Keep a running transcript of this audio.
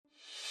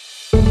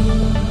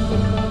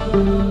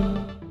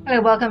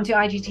Hello, welcome to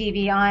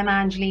IGTV. I'm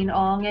Angeline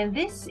Ong, and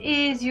this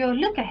is your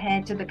look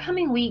ahead to the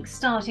coming week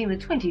starting the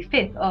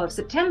 25th of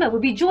September.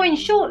 We'll be joined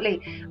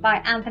shortly by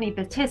Anthony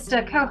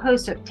Batista,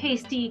 co-host of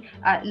Tasty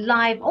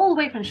Live, all the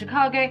way from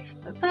Chicago.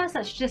 But first,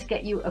 let's just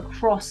get you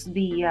across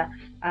the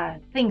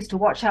things to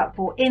watch out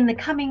for in the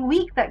coming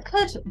week that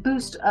could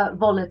boost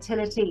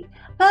volatility.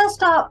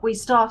 First up, we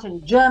start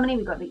in Germany.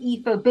 We've got the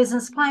Ifo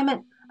business climate,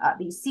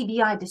 the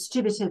CBI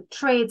distributed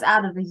trades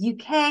out of the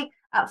UK.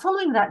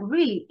 Following that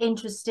really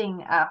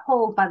interesting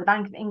hold by the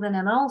Bank of England,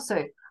 and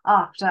also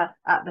after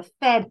the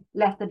Fed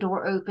left the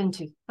door open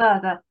to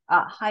further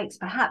hikes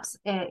perhaps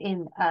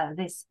in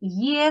this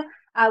year.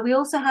 We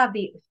also have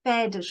the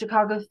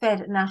Chicago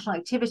Fed National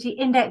Activity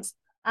Index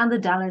and the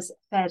Dallas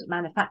Fed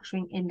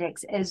Manufacturing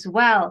Index as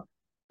well.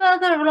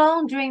 Further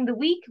along during the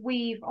week,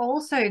 we've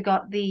also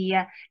got the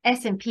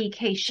S&P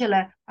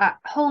Case-Shiller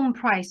home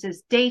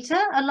prices data,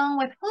 along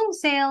with home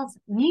sales,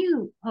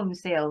 new home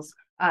sales,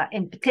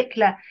 in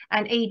particular,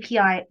 and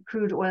API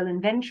crude oil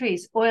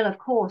inventories. Oil, of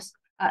course,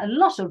 a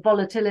lot of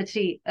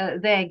volatility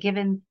there,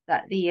 given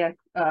that the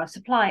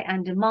supply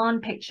and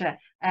demand picture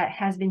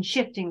has been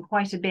shifting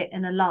quite a bit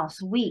in the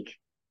last week.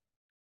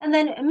 And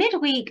then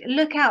midweek,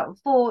 look out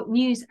for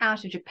news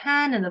out of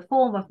Japan in the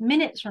form of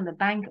minutes from the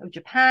Bank of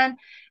Japan.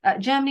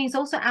 Germany is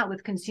also out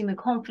with consumer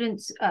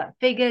confidence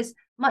figures.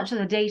 Much of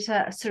the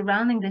data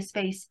surrounding this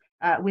space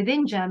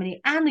within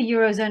Germany and the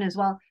Eurozone as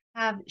well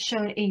have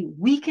shown a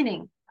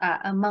weakening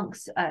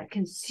amongst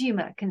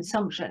consumer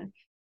consumption.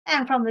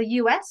 And from the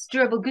US,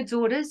 durable goods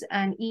orders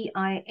and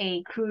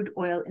EIA crude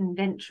oil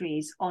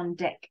inventories on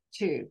deck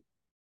too.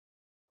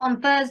 On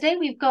Thursday,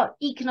 we've got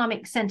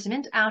economic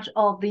sentiment out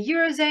of the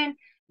Eurozone.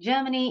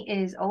 Germany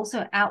is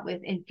also out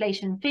with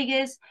inflation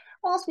figures,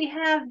 whilst we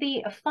have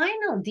the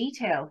final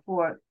detail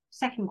for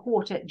second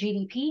quarter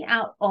GDP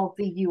out of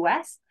the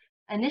US,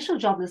 initial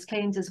jobless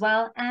claims as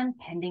well, and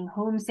pending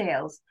home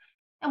sales.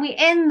 And we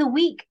end the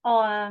week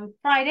on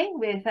Friday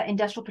with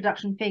industrial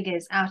production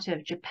figures out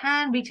of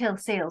Japan, retail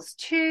sales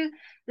too,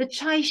 the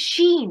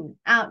Caixin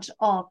out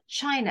of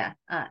China,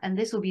 and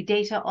this will be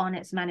data on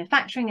its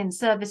manufacturing and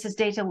services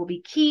data will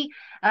be key,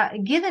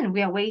 given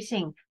we are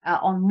waiting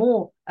on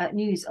more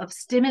news of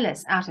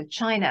stimulus out of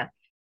China.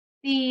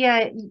 The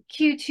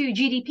Q2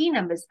 GDP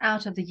numbers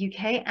out of the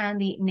UK and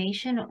the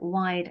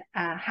nationwide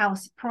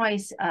house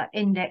price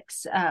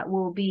index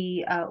will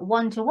be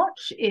one to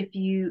watch if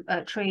you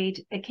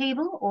trade a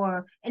cable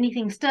or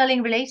anything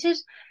sterling related.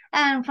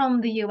 And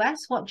from the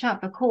US, watch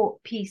out for core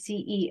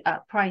PCE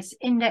price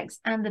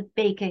index and the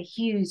Baker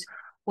Hughes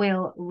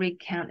oil rig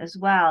count as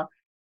well.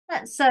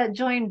 Let's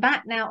join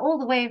back now all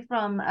the way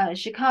from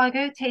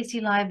Chicago. Tasty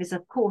Live is,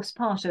 of course,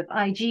 part of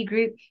IG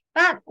Group.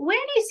 But where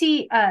do you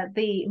see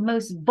the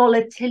most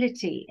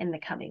volatility in the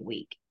coming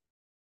week?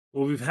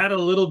 Well, we've had a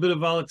little bit of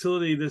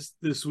volatility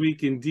this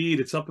week. Indeed,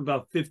 it's up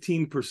about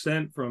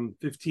 15% from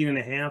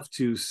 15.5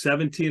 to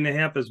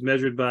 17.5 as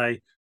measured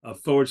by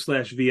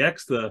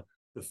 /VX, the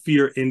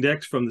fear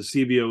index from the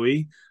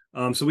CBOE.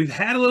 So we've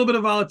had a little bit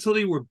of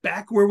volatility. We're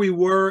back where we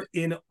were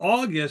in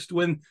August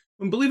when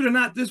believe it or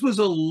not, this was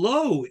a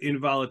low in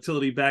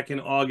volatility back in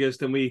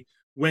August, and we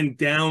went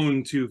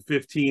down to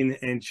 15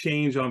 and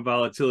change on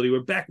volatility.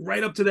 We're back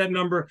right up to that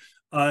number.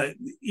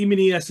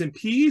 E-mini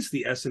S&Ps,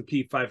 the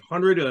S&P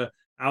 500,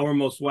 our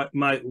most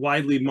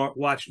widely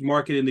watched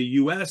market in the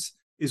U.S.,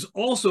 is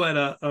also at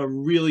a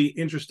really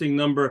interesting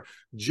number,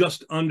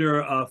 just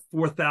under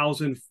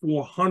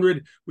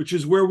 4,400, which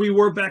is where we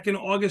were back in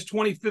August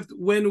 25th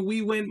when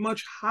we went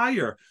much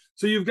higher.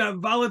 So you've got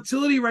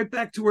volatility right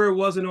back to where it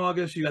was in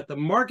August. You got the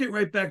market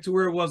right back to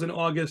where it was in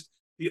August.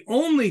 The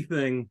only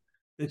thing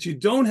that you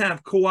don't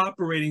have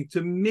cooperating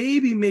to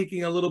maybe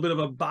making a little bit of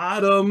a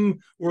bottom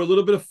or a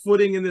little bit of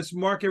footing in this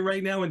market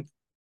right now and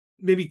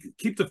maybe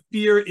keep the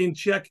fear in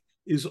check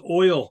is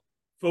oil.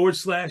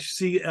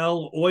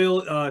 /CL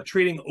oil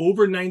trading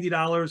over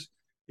 $90.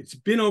 It's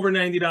been over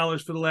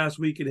 $90 for the last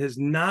week. It has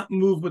not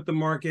moved with the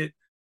market.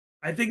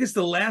 I think it's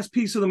the last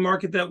piece of the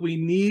market that we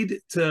need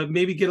to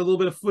maybe get a little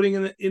bit of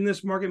footing in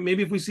this market.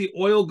 Maybe if we see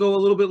oil go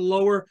a little bit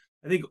lower,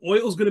 I think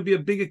oil is going to be a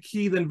bigger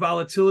key than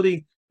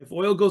volatility. If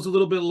oil goes a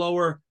little bit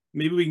lower,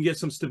 maybe we can get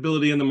some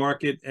stability in the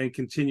market and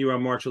continue our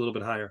march a little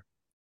bit higher.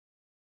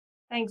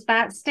 Thanks,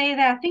 Bat. Stay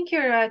there. I think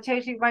you're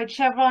totally right.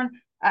 Chevron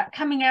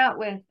coming out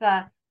with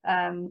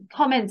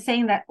comments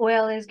saying that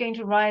oil is going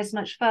to rise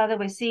much further.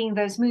 We're seeing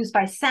those moves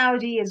by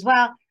Saudi as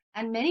well.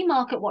 And many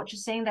market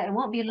watchers saying that it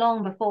won't be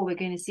long before we're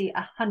going to see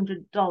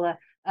 $100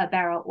 a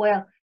barrel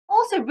oil.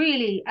 Also,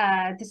 really,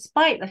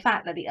 despite the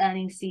fact that the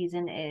earnings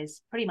season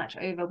is pretty much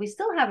over, we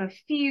still have a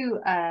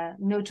few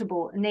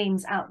notable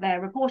names out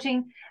there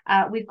reporting.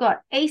 We've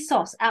got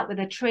ASOS out with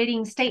a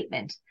trading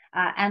statement,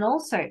 and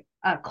also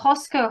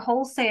Costco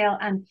Wholesale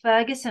and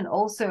Ferguson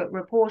also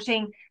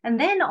reporting. And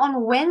then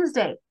on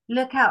Wednesday,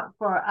 look out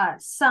for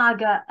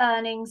Saga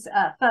earnings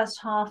first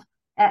half.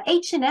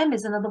 H&M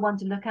is another one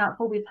to look out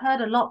for. We've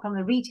heard a lot from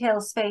the retail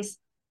space,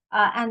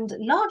 and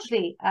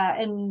largely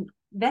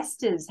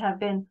investors have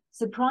been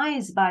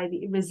surprised by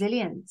the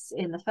resilience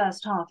in the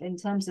first half in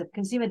terms of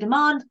consumer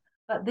demand,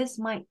 but this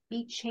might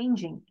be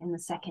changing in the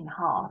second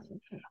half.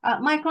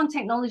 Micron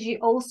Technology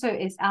also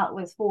is out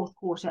with fourth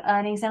quarter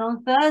earnings, and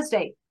on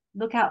Thursday,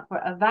 look out for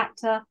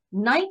Avacta,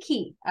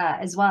 Nike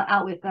as well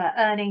out with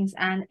earnings,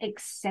 and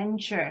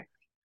Accenture.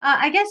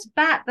 I guess,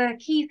 Bat, the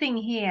key thing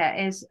here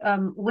is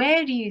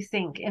where do you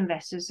think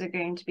investors are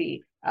going to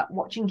be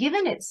watching,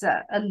 given it's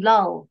a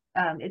lull?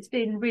 It's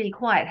been really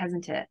quiet,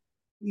 hasn't it?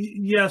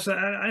 Yes,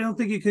 I don't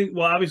think you can.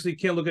 Well, obviously, you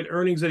can't look at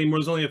earnings anymore.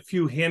 There's only a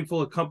few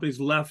handful of companies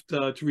left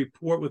to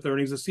report with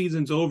earnings. The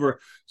season's over,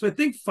 so I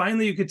think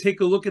finally you could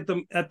take a look at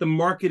the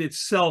market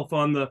itself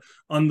on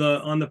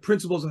the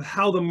principles of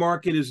how the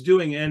market is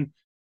doing. And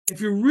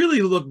if you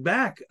really look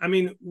back, I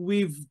mean,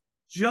 we've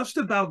just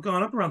about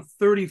gone up around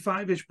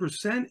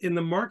 35-ish% in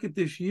the market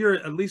this year,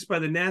 at least by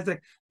the Nasdaq.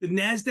 The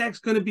Nasdaq's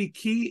going to be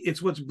key.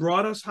 It's what's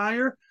brought us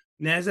higher.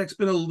 Nasdaq's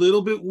been a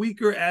little bit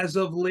weaker as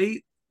of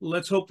late.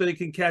 Let's hope that it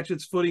can catch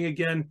its footing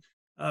again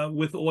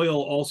with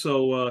oil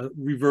also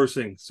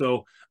reversing.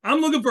 So I'm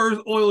looking for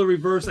oil to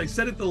reverse. I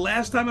said it the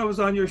last time I was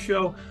on your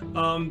show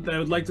that I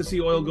would like to see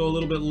oil go a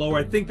little bit lower.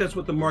 I think that's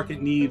what the market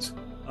needs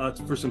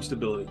for some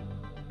stability.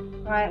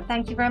 All right,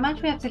 thank you very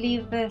much. We have to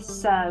leave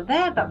this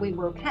there, but we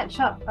will catch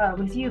up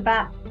with you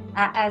back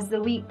as the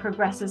week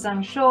progresses,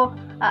 I'm sure.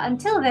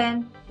 Until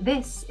then,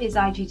 this is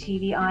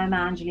IGTV. I'm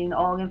Angeline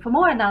Ong, and for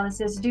more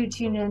analysis, do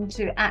tune in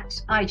to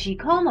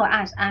 @IGCom or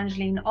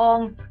 @Angeline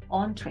Ong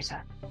on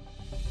Twitter.